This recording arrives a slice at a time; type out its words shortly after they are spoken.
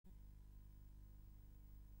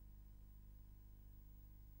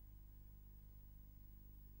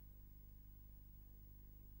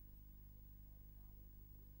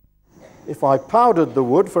If I powdered the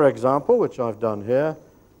wood, for example, which I've done here,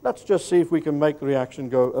 let's just see if we can make the reaction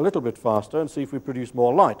go a little bit faster and see if we produce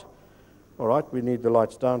more light. All right, we need the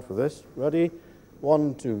lights down for this. Ready?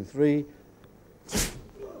 1, 2, 3.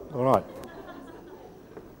 All right.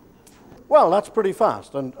 Well, that's pretty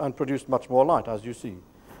fast and produced much more light, as you see.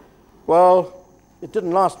 Well, it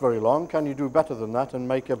didn't last very long. Can you do better than that and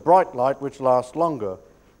make a bright light which lasts longer?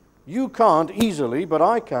 You can't easily, but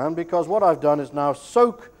I can, because what I've done is now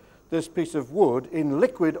soak this piece of wood in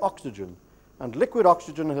liquid oxygen. And liquid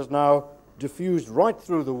oxygen has now diffused right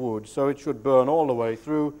through the wood, so it should burn all the way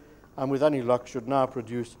through, and with any luck should now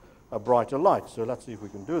produce a brighter light. So let's see if we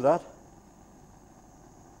can do that.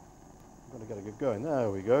 I'm going to get it going. There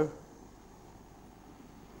we go.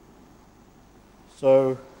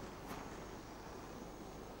 So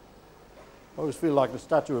I always feel like the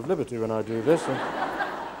Statue of Liberty when I do this.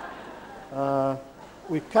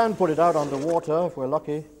 We can put it out on the water if we're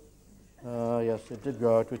lucky. Yes, it did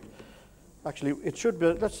go out. Actually, it should be.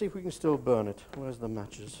 Let's see if we can still burn it. Where's the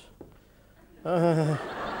matches?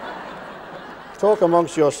 Talk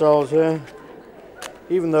amongst yourselves here.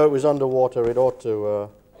 Even though it was underwater, it ought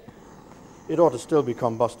to still be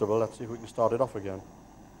combustible. Let's see if we can start it off again.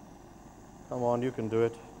 Come on, you can do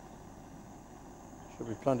it. Should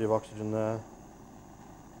be plenty of oxygen there.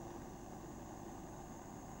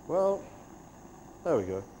 Well, there we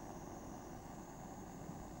go.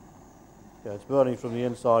 Yeah, it's burning from the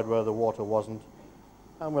inside where the water wasn't,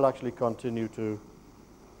 and we'll actually continue to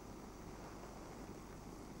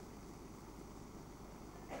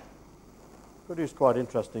produce quite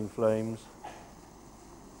interesting flames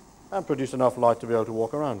and produce enough light to be able to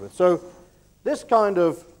walk around with. So this kind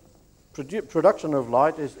of production of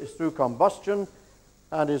light is through combustion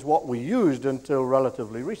and is what we used until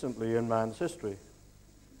relatively recently in man's history.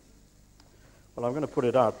 Well, I'm going to put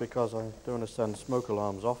it out because I don't want to send smoke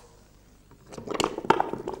alarms off.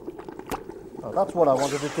 Well, that's what I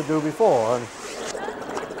wanted it to do before.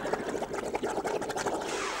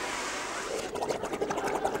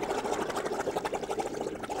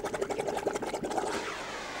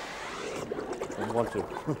 I want to.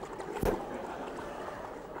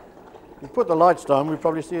 If we put the lights down, we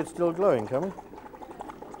probably see it still glowing, can we?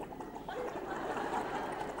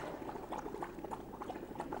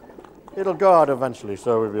 It'll go out eventually,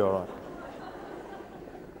 so we'll be all right.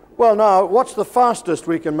 Well, now, what's the fastest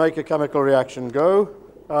we can make a chemical reaction go?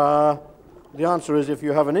 The answer is if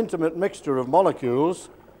you have an intimate mixture of molecules.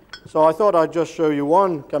 So I thought I'd just show you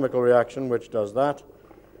one chemical reaction which does that.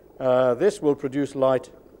 This will produce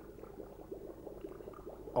light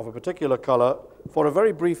of a particular color for a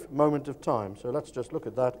very brief moment of time. So let's just look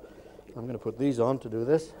at that. I'm going to put these on to do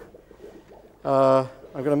this. I'm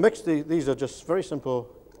going to mix these are just very simple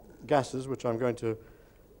gases which I'm going to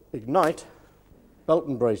ignite. Belt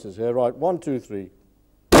and braces here, right? 1, 2, 3.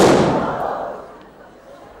 All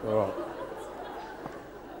right.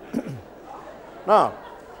 Now,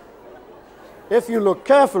 if you look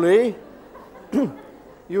carefully,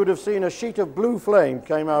 you would have seen a sheet of blue flame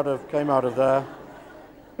came out of there,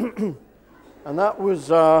 and that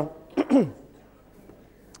was a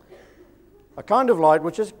kind of light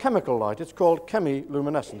which is chemical light. It's called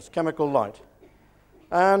chemiluminescence, chemical light,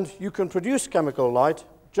 and you can produce chemical light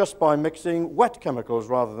just by mixing wet chemicals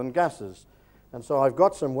rather than gases. And so I've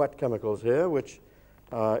got some wet chemicals here, which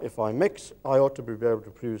if I mix, I ought to be able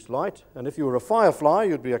to produce light. And if you were a firefly,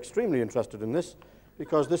 you'd be extremely interested in this,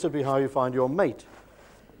 because this would be how you find your mate.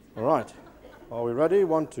 All right, are we ready?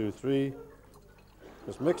 1, 2, 3.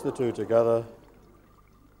 Just mix the two together.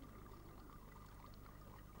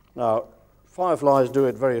 Now, fireflies do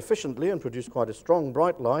it very efficiently and produce quite a strong,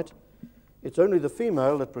 bright light. It's only the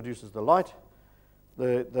female that produces the light.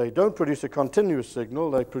 They don't produce a continuous signal,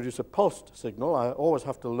 they produce a pulsed signal. I always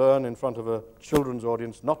have to learn in front of a children's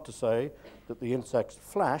audience not to say that the insects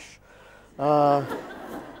flash, but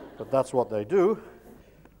that's what they do.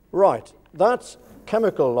 Right, that's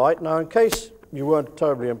chemical light. Now, in case you weren't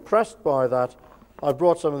terribly impressed by that, I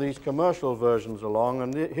brought some of these commercial versions along,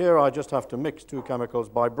 and here I just have to mix two chemicals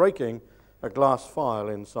by breaking a glass vial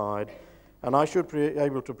inside, and I should be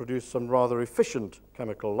able to produce some rather efficient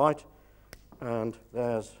chemical light. And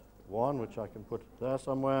there's one which I can put there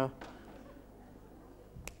somewhere.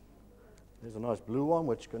 There's a nice blue one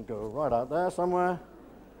which can go right out there somewhere.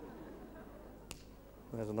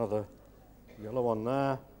 There's another yellow one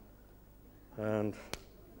there. And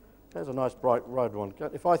there's a nice bright red one.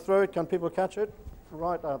 If I throw it, can people catch it?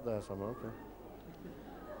 Right out there somewhere, okay.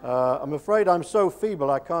 I'm afraid I'm so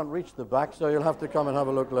feeble I can't reach the back, so you'll have to come and have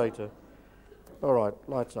a look later. All right,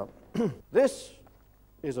 lights up. This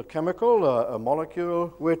is a chemical, a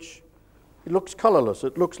molecule, which it looks colorless,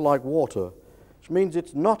 it looks like water, which means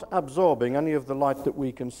it's not absorbing any of the light that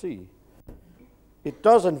we can see. It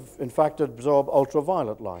does, in fact, absorb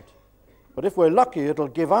ultraviolet light. But if we're lucky, it'll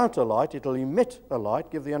give out a light, it'll emit a light,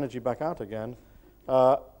 give the energy back out again,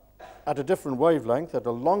 at a different wavelength, at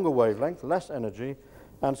a longer wavelength, less energy,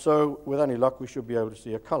 and so, with any luck, we should be able to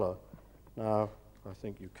see a color. Now, I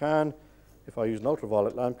think you can. If I use an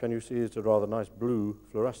ultraviolet lamp, can you see it's a rather nice blue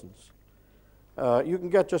fluorescence? You can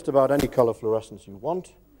get just about any color fluorescence you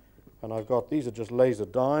want, and I've got, these are just laser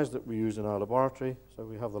dyes that we use in our laboratory, so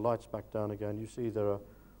we have the lights back down again. You see there are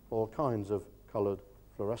all kinds of colored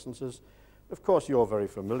fluorescences. Of course, you're very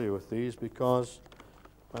familiar with these because,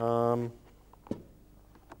 I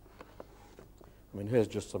mean, here's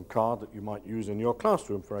just some card that you might use in your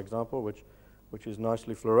classroom, for example, which is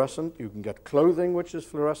nicely fluorescent. You can get clothing which is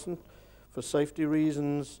fluorescent for safety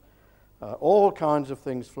reasons. All kinds of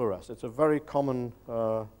things fluoresce. It's a very common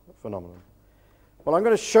phenomenon. Well, I'm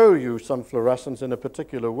going to show you some fluorescence in a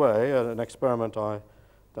particular way, an experiment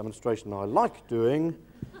demonstration I like doing.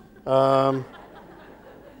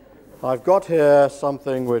 I've got here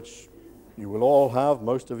something which you will all have,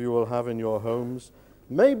 most of you will have in your homes.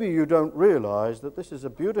 Maybe you don't realize that this is a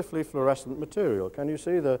beautifully fluorescent material. Can you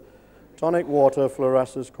see the tonic water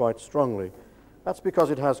fluoresces quite strongly? That's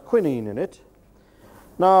because it has quinine in it.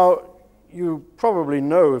 Now, you probably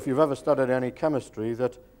know, if you've ever studied any chemistry,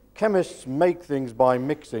 that chemists make things by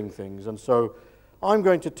mixing things, and so I'm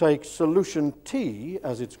going to take solution T,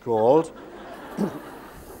 as it's called,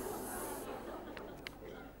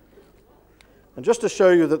 and just to show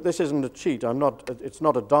you that this isn't a cheat, it's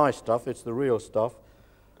not a dye stuff, it's the real stuff,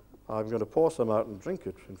 I'm going to pour some out and drink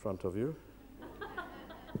it in front of you.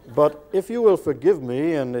 But if you will forgive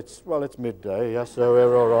me, and it's midday, yes, so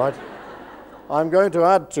we're all right, I'm going to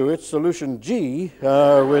add to it solution G,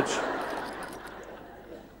 which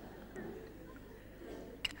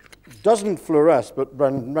doesn't fluoresce, but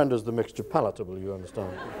renders the mixture palatable, you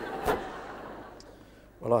understand.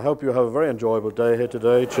 Well, I hope you have a very enjoyable day here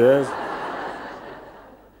today. Cheers.